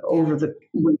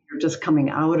 when you're just coming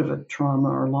out of a trauma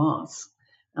or loss.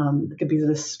 It could be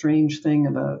this strange thing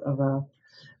of a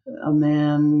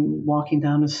man walking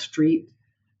down a street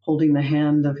holding the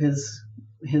hand of his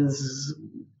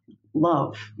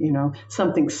love,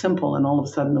 something simple, and all of a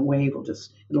sudden the wave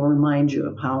it'll remind you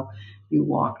of how you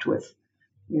walked with,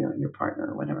 your partner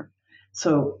or whatever.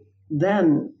 So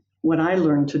then what I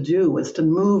learned to do was to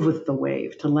move with the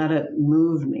wave, to let it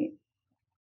move me.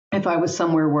 If I was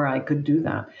somewhere where I could do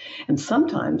that. And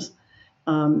sometimes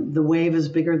the wave is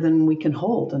bigger than we can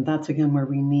hold. And that's, again, where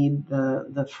we need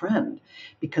the friend,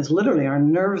 because literally our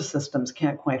nervous systems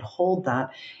can't quite hold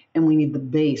that. And we need the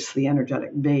base, the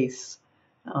energetic base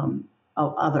of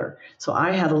other. So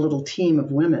I had a little team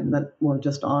of women that were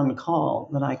just on call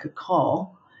that I could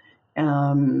call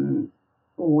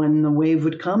when the wave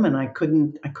would come and I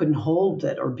couldn't hold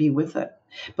it or be with it.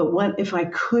 But if I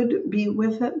could be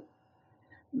with it,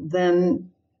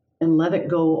 then, and let it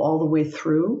go all the way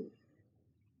through,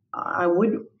 I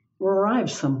would arrive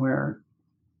somewhere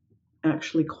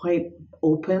actually quite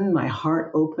open, my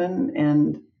heart open,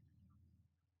 and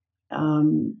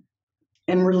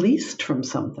released from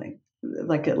something.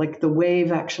 Like the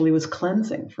wave actually was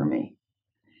cleansing for me.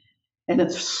 And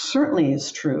it certainly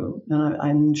is true, and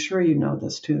I'm sure you know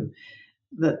this too,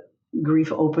 that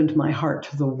grief opened my heart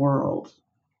to the world.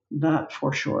 That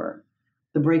for sure.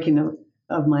 The breaking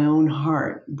of my own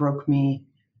heart broke me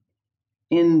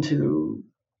into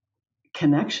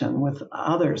connection with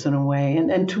others in a way,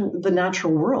 and to the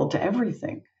natural world, to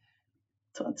everything.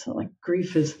 So it's like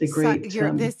grief is the great.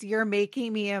 You're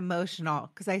making me emotional,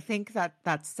 because I think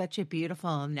that's such a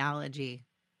beautiful analogy,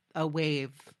 a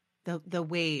wave, the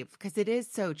wave, because it is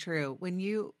so true. When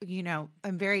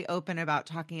I'm very open about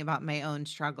talking about my own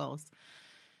struggles.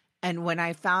 And when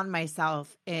I found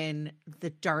myself in the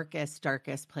darkest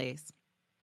place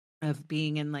of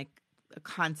being in like a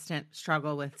constant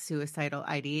struggle with suicidal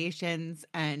ideations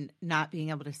and not being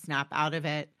able to snap out of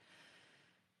it,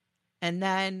 and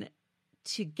then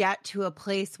to get to a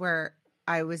place where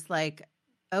I was like,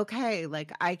 okay,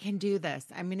 like I can do this.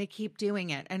 I'm going to keep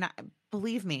doing it. And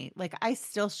believe me, like I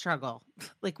still struggle,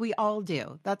 like we all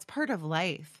do. That's part of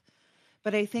life.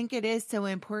 But I think it is so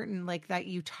important, like that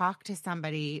you talk to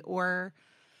somebody, or,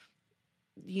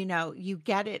 you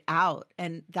get it out.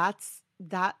 And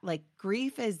like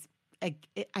grief is,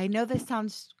 I know this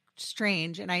sounds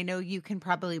strange, and I know you can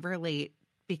probably relate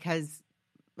because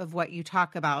of what you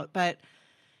talk about, but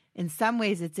in some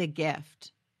ways it's a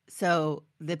gift. So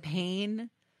the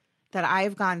pain that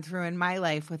I've gone through in my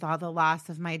life with all the loss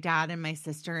of my dad and my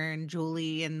sister and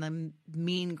Julie and the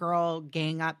mean girl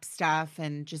gang up stuff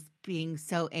and just being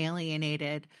so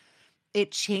alienated,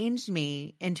 it changed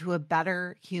me into a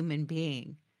better human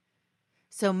being.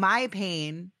 So my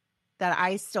pain that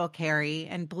I still carry,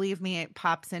 and believe me, it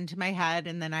pops into my head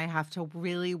and then I have to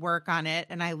really work on it.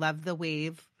 And I love the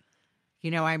wave.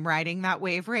 I'm riding that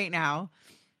wave right now.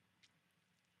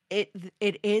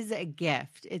 It is a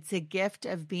gift. It's a gift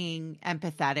of being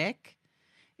empathetic.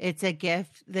 It's the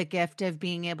gift of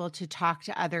being able to talk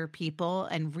to other people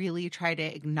and really try to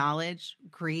acknowledge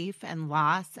grief and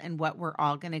loss and what we're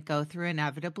all going to go through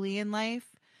inevitably in life.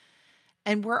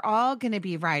 And we're all going to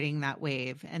be riding that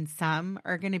wave, and some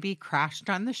are going to be crashed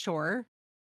on the shore,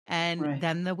 and Right.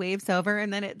 then the wave's over,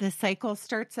 and then the cycle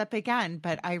starts up again.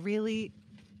 But I really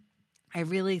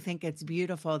think it's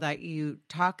beautiful that you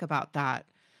talk about that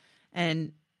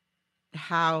and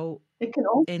how It can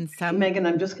also, in some, Megan,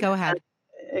 I'm just go going to ahead.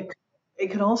 add, it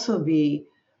can also be,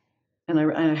 and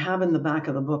I have in the back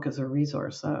of the book as a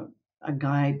resource, a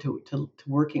guide to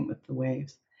working with the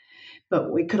waves. But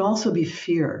it could also be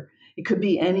fear. It could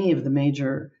be any of the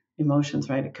major emotions,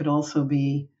 right? It could also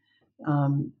be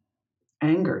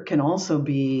anger. It can also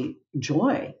be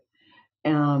joy.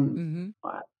 Mm-hmm.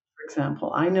 For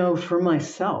example, I know for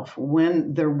myself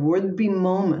when there would be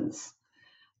moments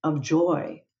of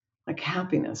joy, like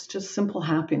happiness, just simple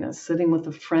happiness, sitting with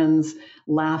the friends,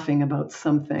 laughing about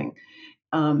something.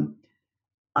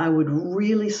 I would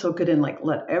really soak it in, like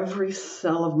let every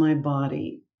cell of my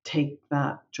body take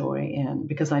that joy in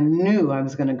because I knew I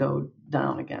was going to go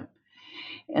down again.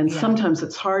 And Yeah. sometimes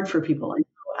it's hard for people. I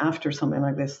know after something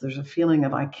like this, there's a feeling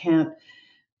of I can't.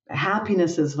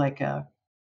 Happiness is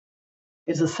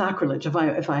is a sacrilege. If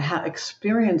I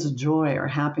experience joy or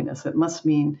happiness, it must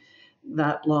mean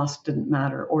that loss didn't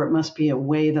matter, or it must be a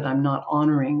way that I'm not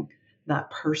honoring that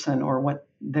person or what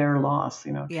their loss.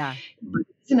 Yeah. But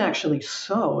it isn't actually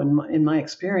so. In my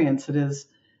experience, it is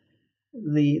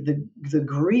the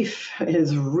grief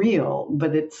is real,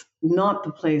 but it's not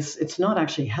the place. It's not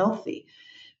actually healthy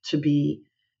to be,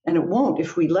 and it won't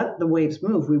if we let the waves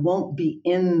move. We won't be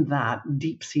in that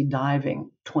deep sea diving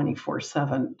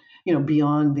 24/7.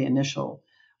 Beyond the initial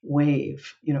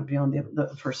wave. Beyond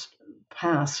the first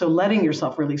pass. So letting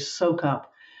yourself really soak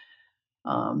up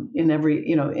in every,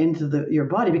 into your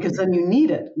body, because then you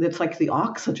need it. It's like the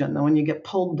oxygen. Then when you get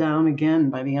pulled down again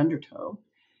by the undertow,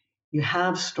 you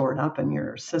have stored up in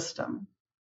your system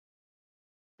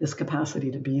this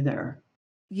capacity to be there.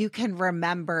 You can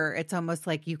remember, it's almost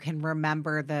like you can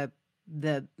remember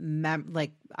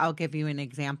like, I'll give you an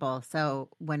example. So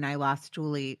when I lost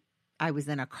Julie, I was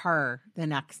in a car the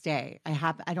next day.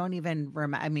 I don't even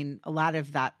remember. I mean, a lot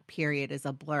of that period is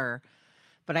a blur,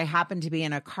 but I happened to be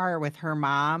in a car with her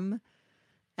mom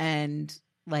and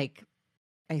like,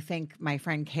 I think my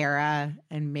friend Kara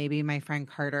and maybe my friend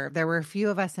Carter. There were a few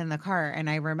of us in the car, and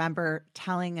I remember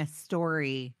telling a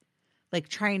story, like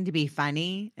trying to be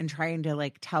funny and trying to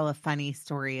like tell a funny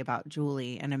story about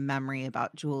Julie and a memory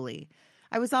about Julie.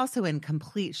 I was also in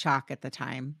complete shock at the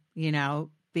time,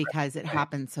 because it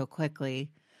happened so quickly.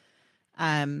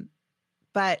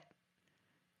 But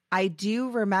I do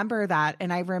remember that.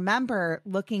 And I remember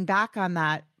looking back on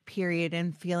that period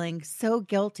and feeling so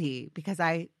guilty because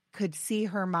I could see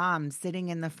her mom sitting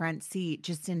in the front seat,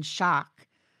 just in shock,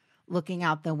 looking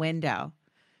out the window.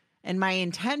 And my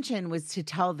intention was to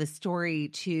tell the story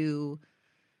to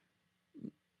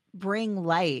bring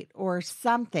light or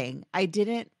something. I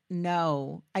didn't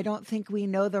know. I don't think we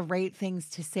know the right things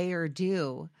to say or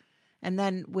do. And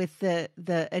then with the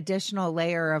additional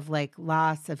layer of like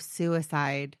loss of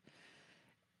suicide,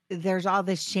 there's all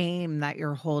the shame that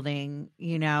you're holding,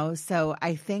 So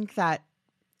I think that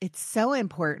it's so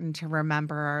important to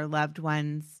remember our loved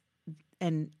ones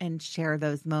and share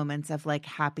those moments of like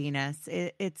happiness.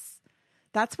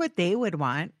 That's what they would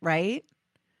want, right?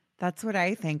 That's what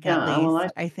I think, at least. Well,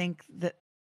 I think that,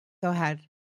 go ahead.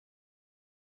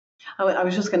 I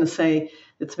was just going to say,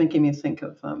 it's making me think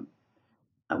of,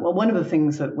 one of the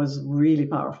things that was really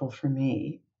powerful for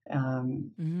me,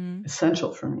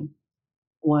 essential for me,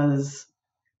 was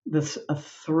a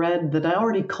thread that I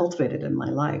already cultivated in my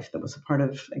life that was a part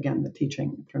of, again, the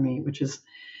teaching for me, which is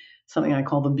something I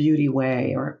call the beauty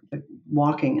way, or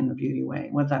walking in the beauty way.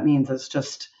 What that means is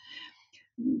just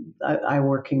I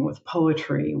working with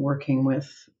poetry, working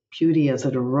with beauty as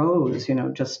it arose,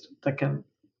 just like a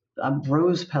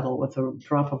rose petal with a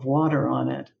drop of water on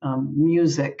it,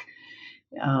 music,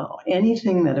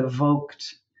 anything that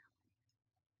evoked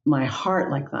my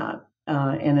heart like that.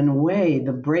 And in a way,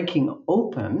 the breaking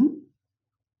open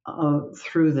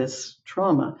through this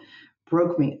trauma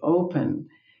broke me open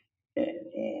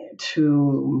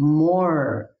to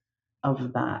more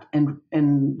of that.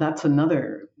 And that's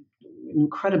another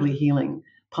incredibly healing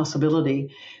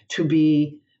possibility, to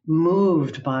be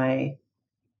moved by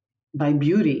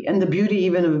beauty, and the beauty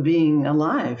even of being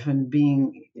alive and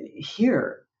being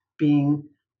here, being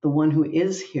the one who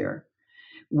is here,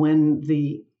 when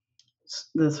the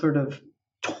sort of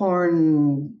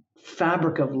torn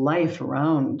fabric of life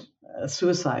around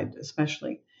suicide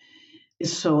especially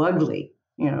is so ugly,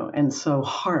 and so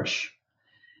harsh.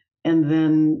 And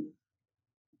then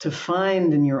to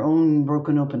find in your own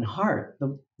broken open heart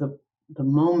the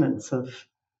moments of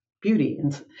beauty,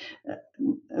 and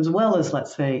as well as,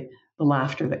 let's say, the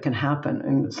laughter that can happen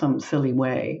in some silly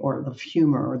way, or the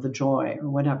humor or the joy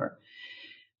or whatever.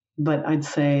 But I'd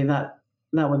say that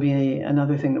would be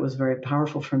another thing that was very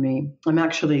powerful for me. I'm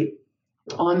actually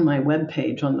on my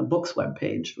webpage, on the book's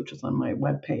webpage, which is on my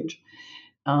webpage.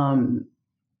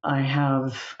 I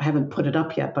haven't put it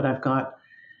up yet, but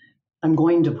I'm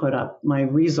going to put up my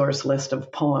resource list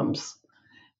of poems,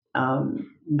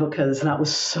 because that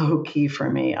was so key for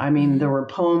me. I mean, there were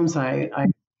poems I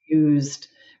used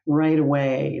right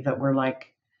away that were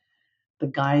like the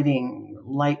guiding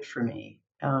light for me.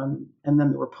 And then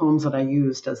there were poems that I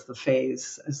used as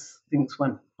things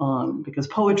went on, because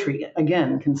poetry,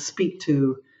 again, can speak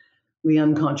to the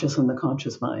unconscious and the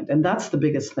conscious mind. And that's the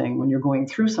biggest thing when you're going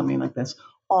through something like this.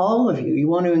 All of you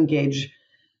want to engage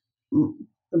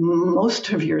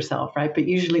most of yourself, right? But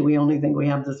usually we only think we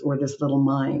have this little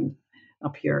mind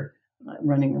up here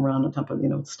running around on top of,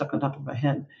 stuck on top of a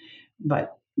head.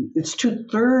 But it's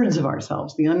 2/3 of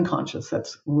ourselves, the unconscious,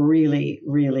 that's really,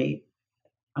 really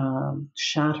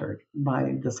shattered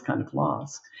by this kind of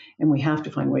loss. And we have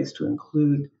to find ways to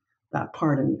include that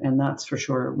part. And that's for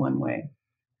sure one way.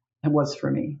 It was for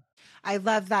me. I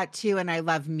love that too. And I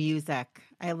love music.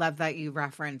 I love that you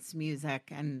reference music.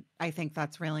 And I think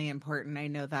that's really important. I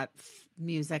know that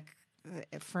music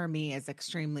for me is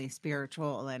extremely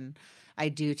spiritual, and I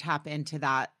do tap into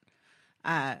that.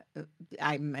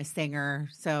 I'm a singer,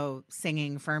 so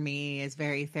singing for me is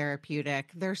very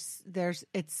therapeutic.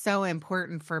 It's so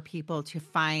important for people to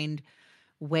find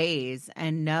ways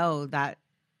and know that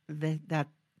this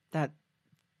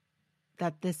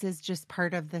is just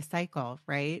part of the cycle,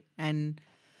 right? And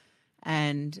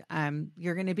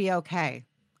you're going to be okay.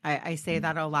 I say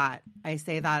that a lot. I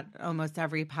say that almost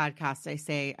every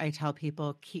podcast. I tell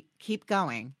people, keep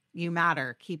going. You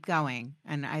matter. Keep going.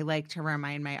 And I like to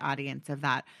remind my audience of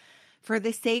that. For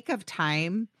the sake of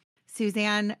time,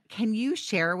 Suzanne, can you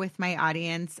share with my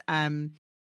audience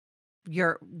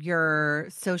your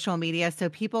social media so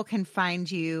people can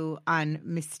find you on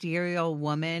Mysterial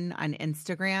Woman on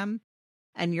Instagram?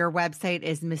 And your website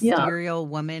is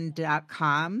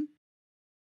mysterialwoman.com.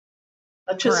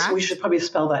 We should probably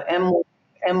spell that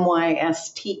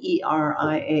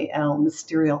Mysterial,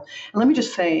 Mysterial. And let me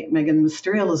just say, Megan,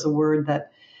 Mysterial is a word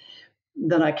that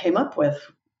I came up with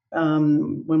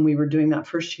when we were doing that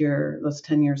first year, those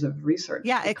 10 years of research.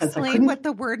 Yeah, explain what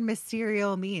the word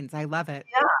mysterial means. I love it.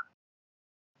 Yeah.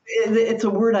 It's a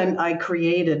word I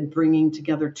created, bringing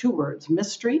together two words,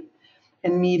 mystery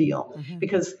and medial,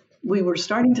 because we were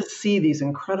starting to see these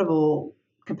incredible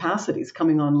capacities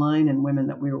coming online in women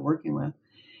that we were working with,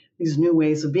 these new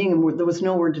ways of being, and there was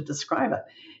no word to describe it.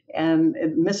 And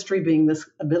mystery being this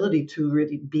ability to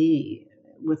really be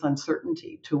with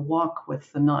uncertainty, to walk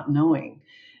with the not knowing,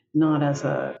 not as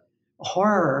a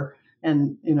horror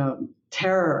and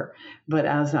terror, but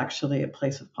as actually a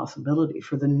place of possibility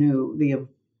for the new, the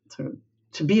sort of,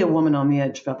 to be a woman on the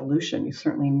edge of evolution. You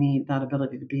certainly need that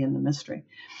ability to be in the mystery.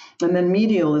 And then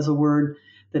medial is a word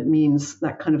that means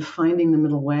that kind of finding the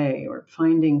middle way, or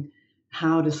finding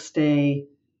how to stay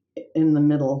in the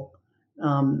middle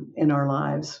in our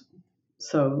lives.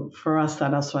 So for us,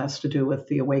 that also has to do with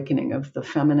the awakening of the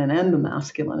feminine and the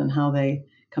masculine and how they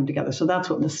come together. So that's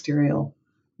what mysterial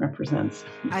represents.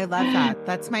 I love that.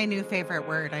 That's my new favorite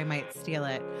word. I might steal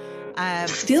it.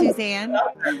 Suzanne.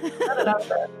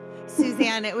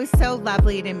 Suzanne, it was so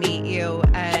lovely to meet you,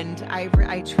 and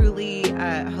I truly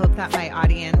hope that my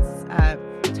audience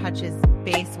touches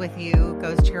base with you,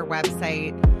 goes to your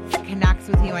website, connects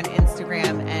with you on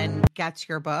Instagram, and gets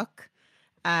your book.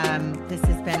 This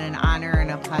has been an honor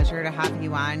and a pleasure to have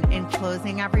you on. In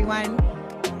closing, everyone,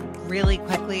 really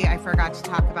quickly, I forgot to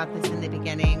talk about this in the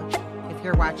beginning. If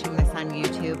you're watching this on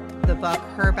YouTube, the book,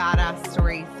 Her Badass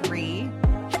Story 3,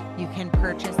 you can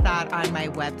purchase that on my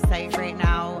website right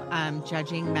now,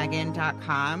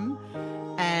 judgingmegan.com.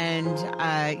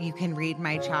 And you can read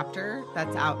my chapter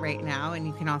that's out right now, and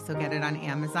you can also get it on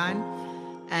Amazon.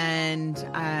 And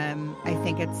I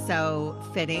think it's so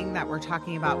fitting that we're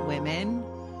talking about women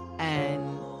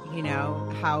and,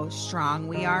 how strong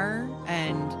we are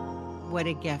and what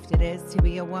a gift it is to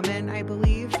be a woman, I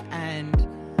believe, and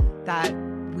that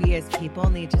we as people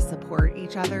need to support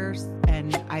each other.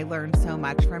 And I learned so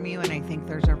much from you, and I think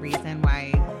there's a reason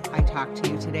why I talked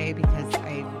to you today, because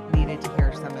I needed to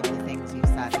hear some of the things you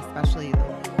said, especially the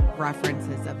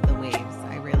references of the waves.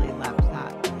 I really loved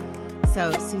that.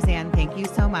 So, Suzanne, thank you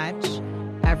so much.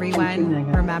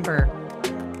 Everyone, remember,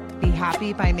 be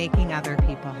happy by making other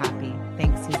people happy.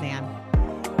 Thanks, Suzanne.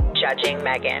 Judging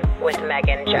Megan with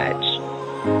Megan Judge.